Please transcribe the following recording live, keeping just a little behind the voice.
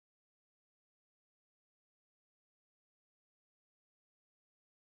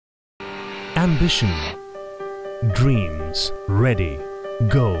ambition, dreams, ready,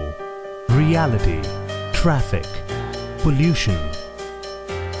 go, reality, traffic, pollution,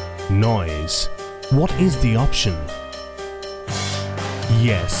 noise. What is the option?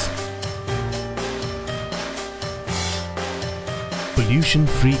 Yes.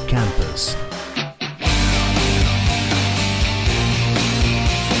 Pollution-free campus.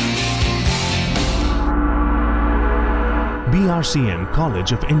 BRCM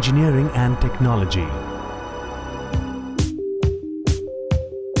College of Engineering and Technology.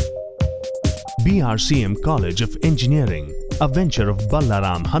 BRCM College of Engineering, a venture of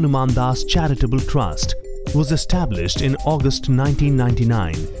Ballaram Hanumandas Charitable Trust, was established in August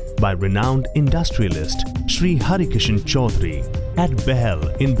 1999 by renowned industrialist Shri Harikishan Chaudhary at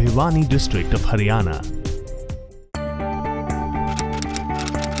Behel in Bhiwani district of Haryana.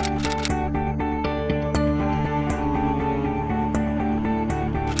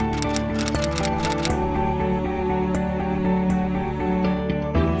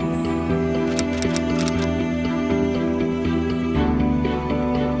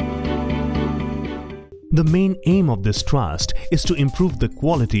 The main aim of this trust is to improve the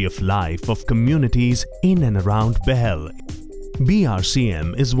quality of life of communities in and around Behel.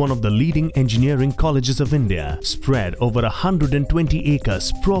 BRCM is one of the leading engineering colleges of India, spread over a 120-acre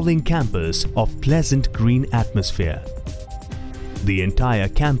sprawling campus of pleasant green atmosphere. The entire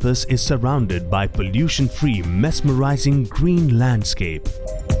campus is surrounded by pollution-free, mesmerizing green landscape.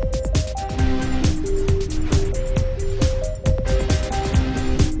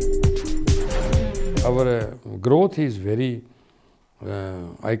 Our growth is very,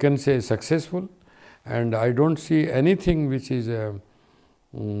 I can say, successful, and I don't see anything which is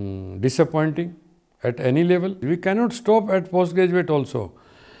disappointing at any level. We cannot stop at postgraduate also.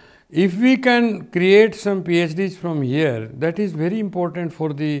 If we can create some PhDs from here, that is very important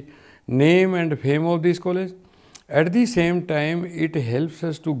for the name and fame of this college. At the same time, it helps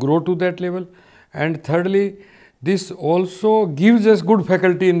us to grow to that level, and thirdly, this also gives us good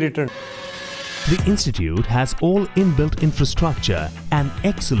faculty in return. The institute has all inbuilt infrastructure and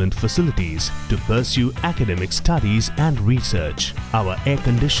excellent facilities to pursue academic studies and research. Our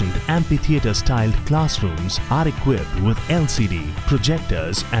air-conditioned amphitheatre-styled classrooms are equipped with LCD,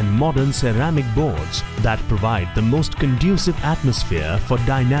 projectors and modern ceramic boards that provide the most conducive atmosphere for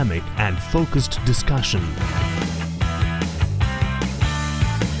dynamic and focused discussion.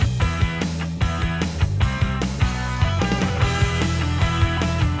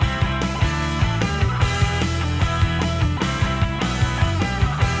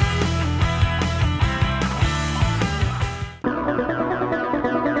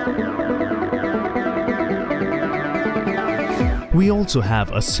 We also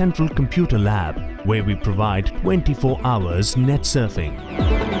have a central computer lab where we provide 24 hours net surfing.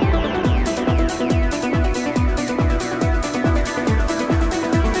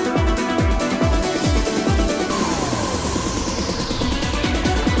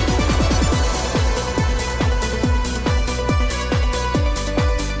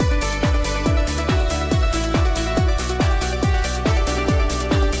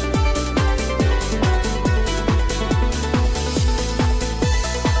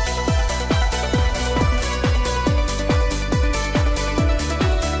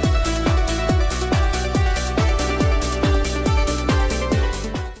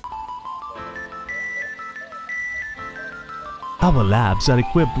 Our labs are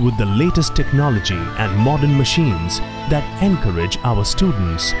equipped with the latest technology and modern machines that encourage our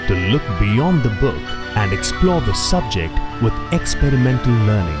students to look beyond the book and explore the subject with experimental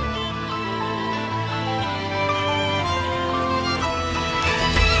learning.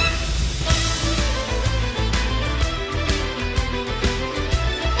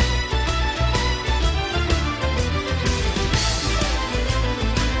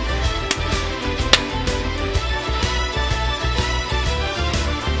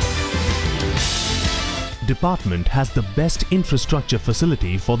 Department has the best infrastructure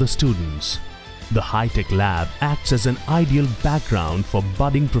facility for the students. The high-tech lab acts as an ideal background for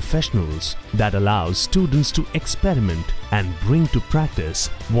budding professionals that allows students to experiment and bring to practice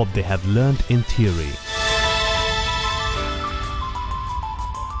what they have learned in theory.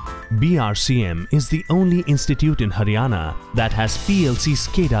 BRCM is the only institute in Haryana that has PLC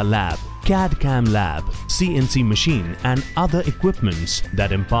SCADA lab, CAD/CAM lab, CNC machine and other equipments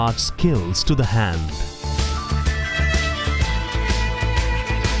that impart skills to the hand.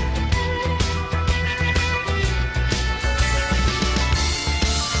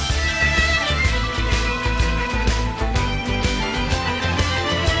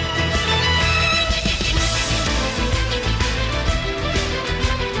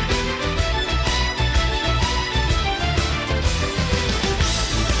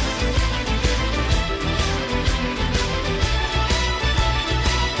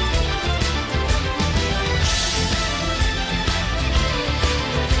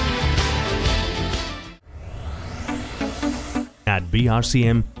 At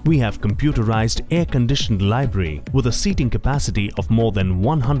BRCM, we have computerized air-conditioned library with a seating capacity of more than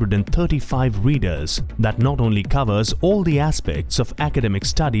 135 readers that not only covers all the aspects of academic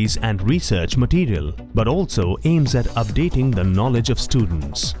studies and research material, but also aims at updating the knowledge of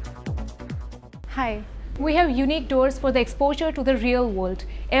students. Hi. We have unique doors for the exposure to the real world.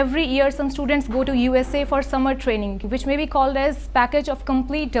 Every year some students go to USA for summer training, which may be called as package of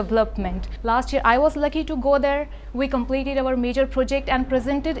complete development. Last year I was lucky to go there. We completed our major project and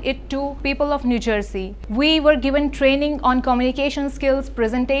presented it to people of New Jersey. We were given training on communication skills,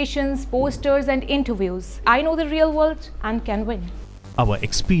 presentations, posters and interviews. I know the real world and can win. Our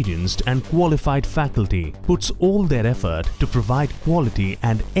experienced and qualified faculty puts all their effort to provide quality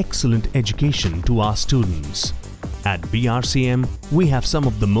and excellent education to our students. At BRCM, we have some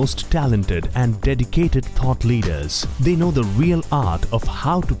of the most talented and dedicated thought leaders. They know the real art of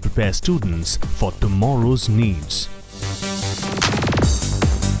how to prepare students for tomorrow's needs.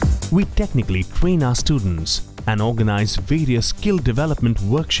 We technically train our students and organize various skill development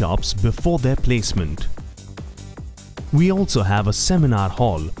workshops before their placement. We also have a seminar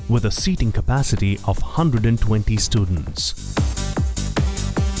hall with a seating capacity of 120 students.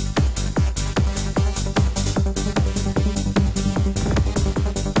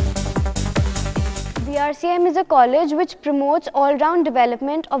 BRCM is a college which promotes all-round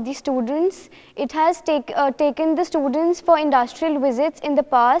development of the students. It has taken the students for industrial visits in the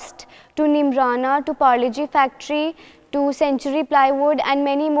past to Nimrana, to Parle-G factory, to Century Plywood and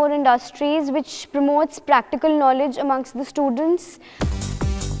many more industries, which promotes practical knowledge amongst the students.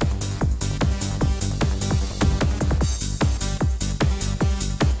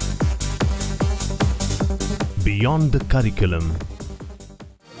 Beyond the curriculum.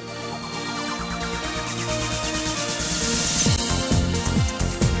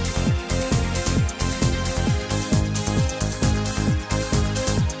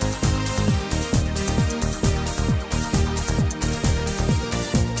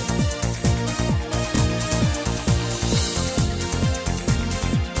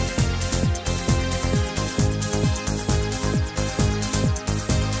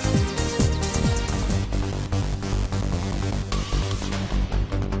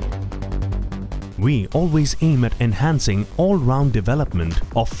 We always aim at enhancing all-round development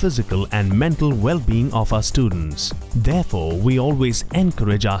of physical and mental well-being of our students. Therefore, we always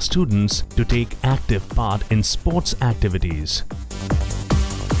encourage our students to take active part in sports activities.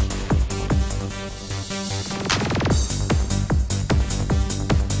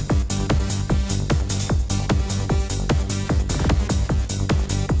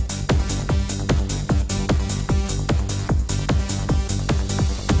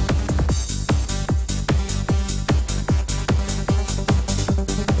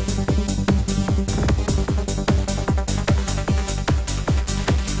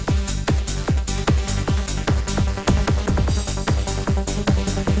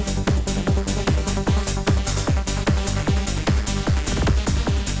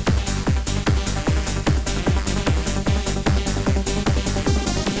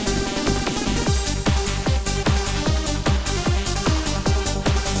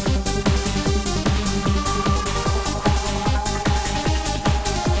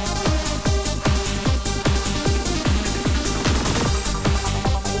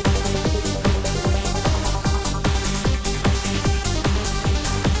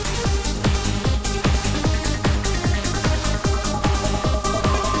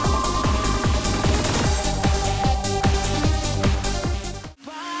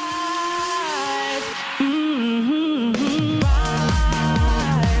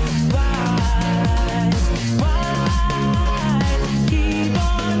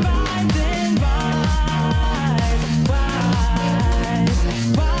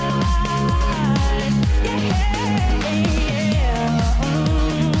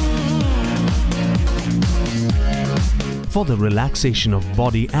 For the relaxation of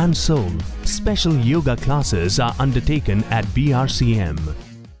body and soul, special yoga classes are undertaken at BRCM.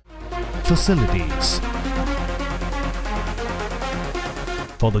 Facilities.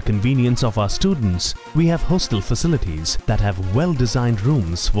 For the convenience of our students, we have hostel facilities that have well-designed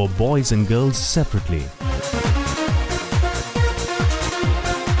rooms for boys and girls separately.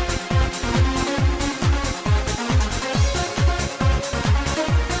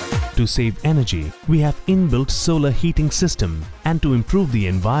 To save energy, we have inbuilt solar heating system, and to improve the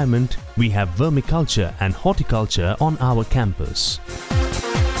environment, we have vermiculture and horticulture on our campus.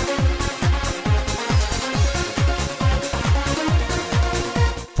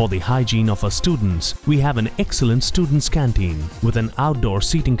 For the hygiene of our students, we have an excellent students' canteen with an outdoor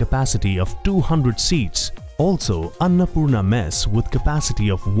seating capacity of 200 seats, Also, Annapurna Mess with capacity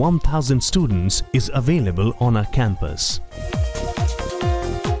of 1000 students is available on our campus.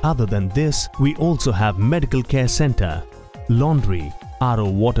 Other than this, we also have medical care center, laundry, RO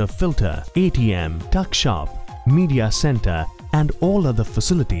water filter, ATM, tuck shop, media center and all other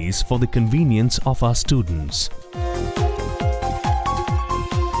facilities for the convenience of our students.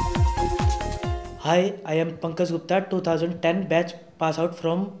 Hi, I am Pankaj Gupta, 2010 batch pass out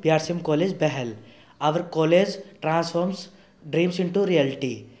from BRCM College, Behel. Our college transforms dreams into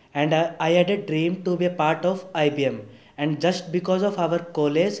reality, and I had a dream to be a part of IBM. And just because of our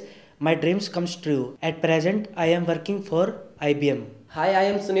college, my dreams comes true. At present, I am working for IBM. Hi, I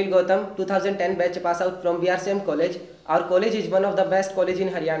am Sunil Gautam, 2010 batch pass out from BRCM College. Our college is one of the best college in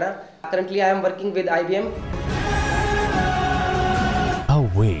Haryana. Currently, I am working with IBM. A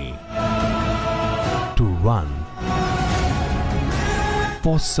way to run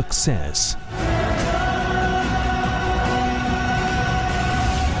for success.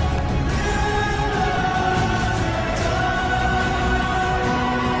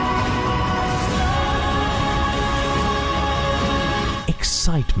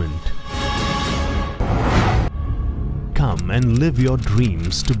 Excitement. Come and live your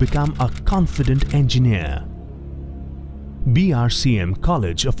dreams to become a confident engineer. BRCM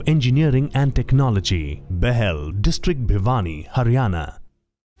College of Engineering and Technology, Behel, District Bhiwani, Haryana.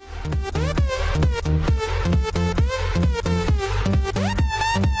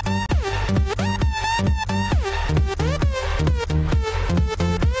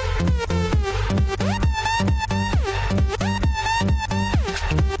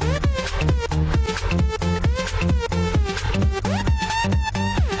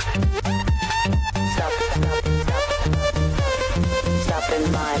 Stop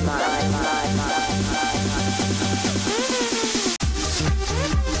in my mind.